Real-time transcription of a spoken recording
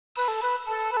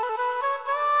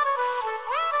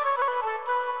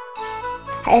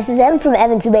Hi, this is Evan from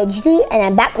EvanTubeHD, and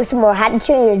I'm back with some more How to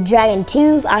Train Your Dragon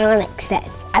 2 Ionix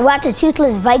sets. I got the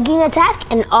Toothless Viking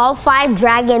attack and all 5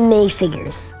 dragon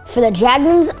minifigures. For the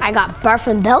dragons, I got Barf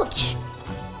and Belch,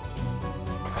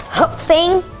 Hook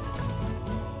Fang,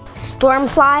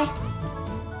 Stormfly,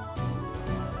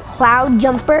 Cloud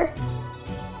Jumper,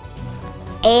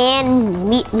 and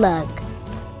Meat Lug.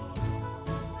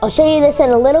 I'll show you this in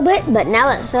a little bit, but now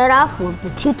let's start off with the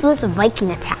Toothless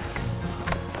Viking attack.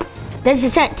 This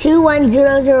is set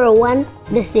 21001.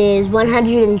 This is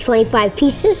 125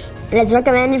 pieces, and it's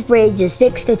recommended for ages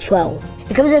 6 to 12.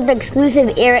 It comes with the exclusive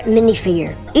Ionix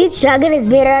minifigure. Each dragon is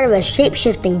made out of a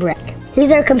shapeshifting brick.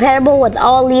 These are compatible with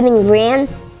all leading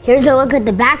brands. Here's a look at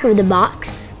the back of the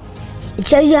box. It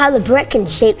shows you how the brick can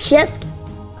shapeshift,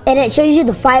 and it shows you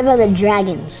the 5 other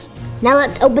dragons. Now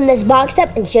let's open this box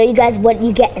up and show you guys what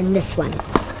you get in this one.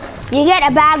 You get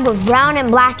a bag with brown and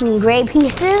black and gray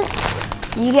pieces.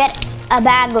 You get a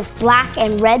bag with black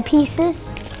and red pieces,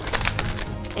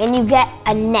 and you get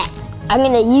a net. I'm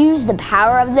gonna use the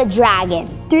power of the dragon.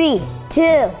 3,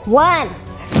 2, 1.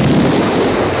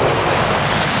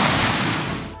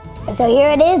 So here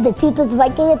it is, the Toothless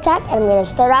Viking attack, and I'm gonna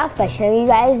start off by showing you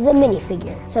guys the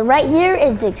minifigure. So right here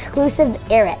is the exclusive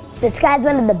Ionix. This guy's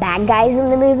one of the bad guys in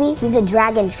the movie. He's a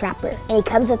dragon trapper, and he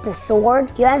comes with a sword.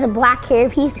 He has a black hair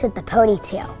piece with the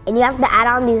ponytail, and you have to add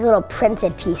on these little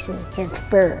printed pieces, his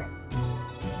fur.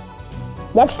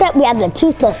 Next up, we have the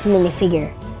Toothless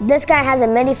minifigure. This guy has a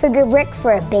minifigure brick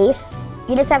for a base.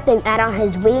 You just have to add on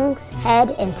his wings,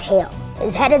 head, and tail.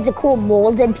 His head is a cool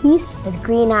molded piece with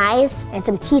green eyes and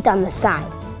some teeth on the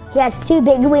side. He has 2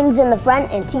 big wings in the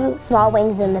front and 2 small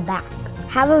wings in the back.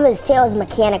 Half of his tail is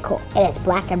mechanical, and it's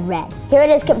black and red. Here it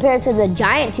is compared to the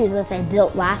giant Toothless I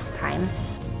built last time.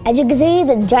 As you can see,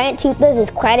 the giant Toothless is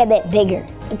quite a bit bigger.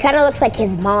 It kind of looks like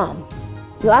his mom.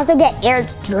 You also get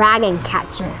Ionix Dragon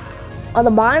Catcher. On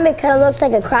the bottom, it kind of looks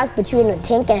like a cross between a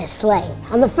tank and a sleigh.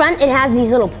 On the front, it has these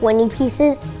little pointy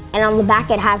pieces, and on the back,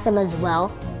 it has some as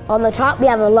well. On the top, we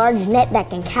have a large net that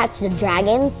can catch the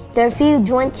dragons. There are a few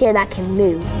joints here that can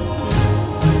move.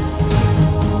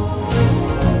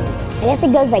 I guess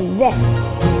it goes like this.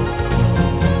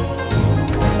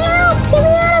 Help! Get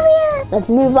me out of here! Let's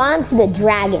move on to the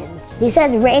dragons. These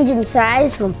sets range in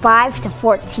size from 5 to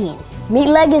 14. Meat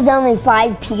Leg is only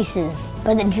 5 pieces,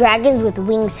 but the dragons with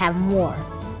wings have more.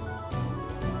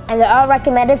 And they're all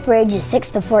recommended for ages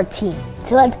 6 to 14.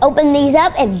 So let's open these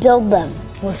up and build them.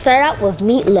 We'll start out with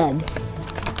Meat Leg.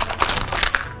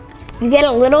 You get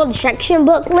a little instruction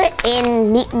booklet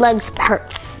in Meat Leg's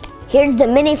perks. Here's the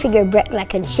minifigure brick that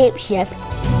can shapeshift.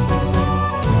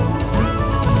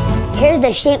 Here's the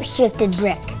shapeshifted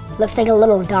brick. Looks like a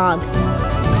little dog.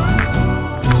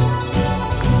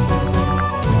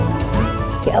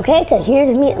 Okay, so here's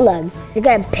Meat Leg. He's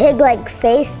got a pig-like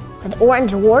face with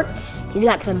orange warts. He's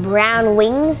got some brown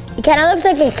wings. He kind of looks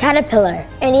like a caterpillar.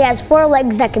 And he has 4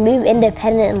 legs that can move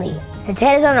independently. His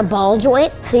head is on a ball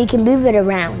joint, so you can move it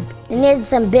around. And he has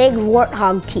some big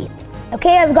warthog teeth.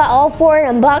 Okay, I've got all 4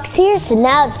 unboxed here, so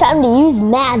now it's time to use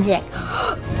magic.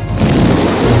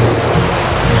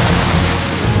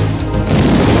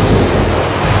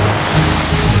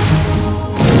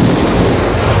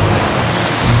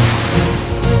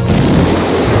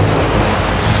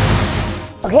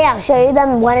 Okay, I'll show you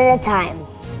them one at a time.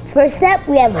 First up,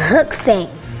 we have Hook Fang.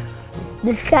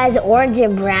 This guy's orange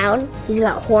and brown. He's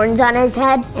got horns on his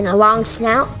head and a long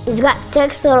snout. He's got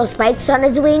 6 little spikes on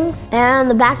his wings, and on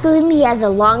the back of him, he has a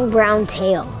long brown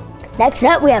tail. Next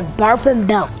up, we have Barf and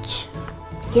Belch.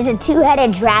 He's a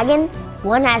 2-headed dragon.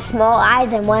 One has small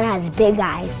eyes and one has big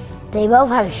eyes. They both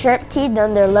have sharp teeth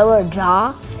on their lower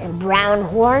jaw and brown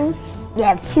horns. They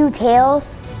have 2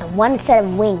 tails and 1 set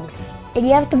of wings. And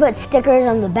you have to put stickers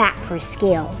on the back for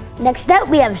scales. Next up,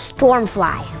 we have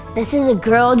Stormfly. This is a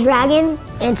girl dragon,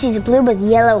 and she's blue with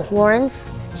yellow horns.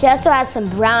 She also has some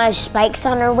brownish spikes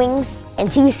on her wings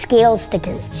and 2 scale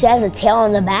stickers. She has a tail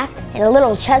on the back and a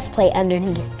little chest plate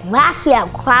underneath. And last, we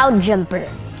have Cloud Jumper.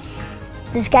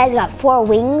 This guy's got 4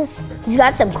 wings. He's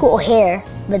got some cool hair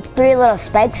with 3 little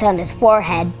spikes on his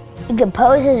forehead. He can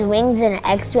pose his wings in an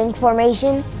X-wing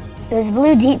formation. There's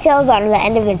blue details on the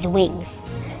end of his wings.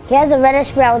 He has a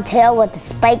reddish-brown tail with a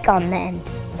spike on the end.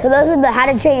 So those are the How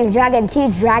to Train Your Dragon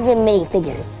 2 dragon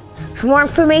minifigures. For more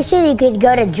information, you can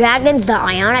go to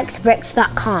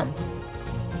dragons.ionixbricks.com.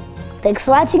 Thanks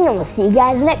for watching, and we'll see you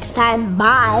guys next time.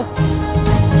 Bye!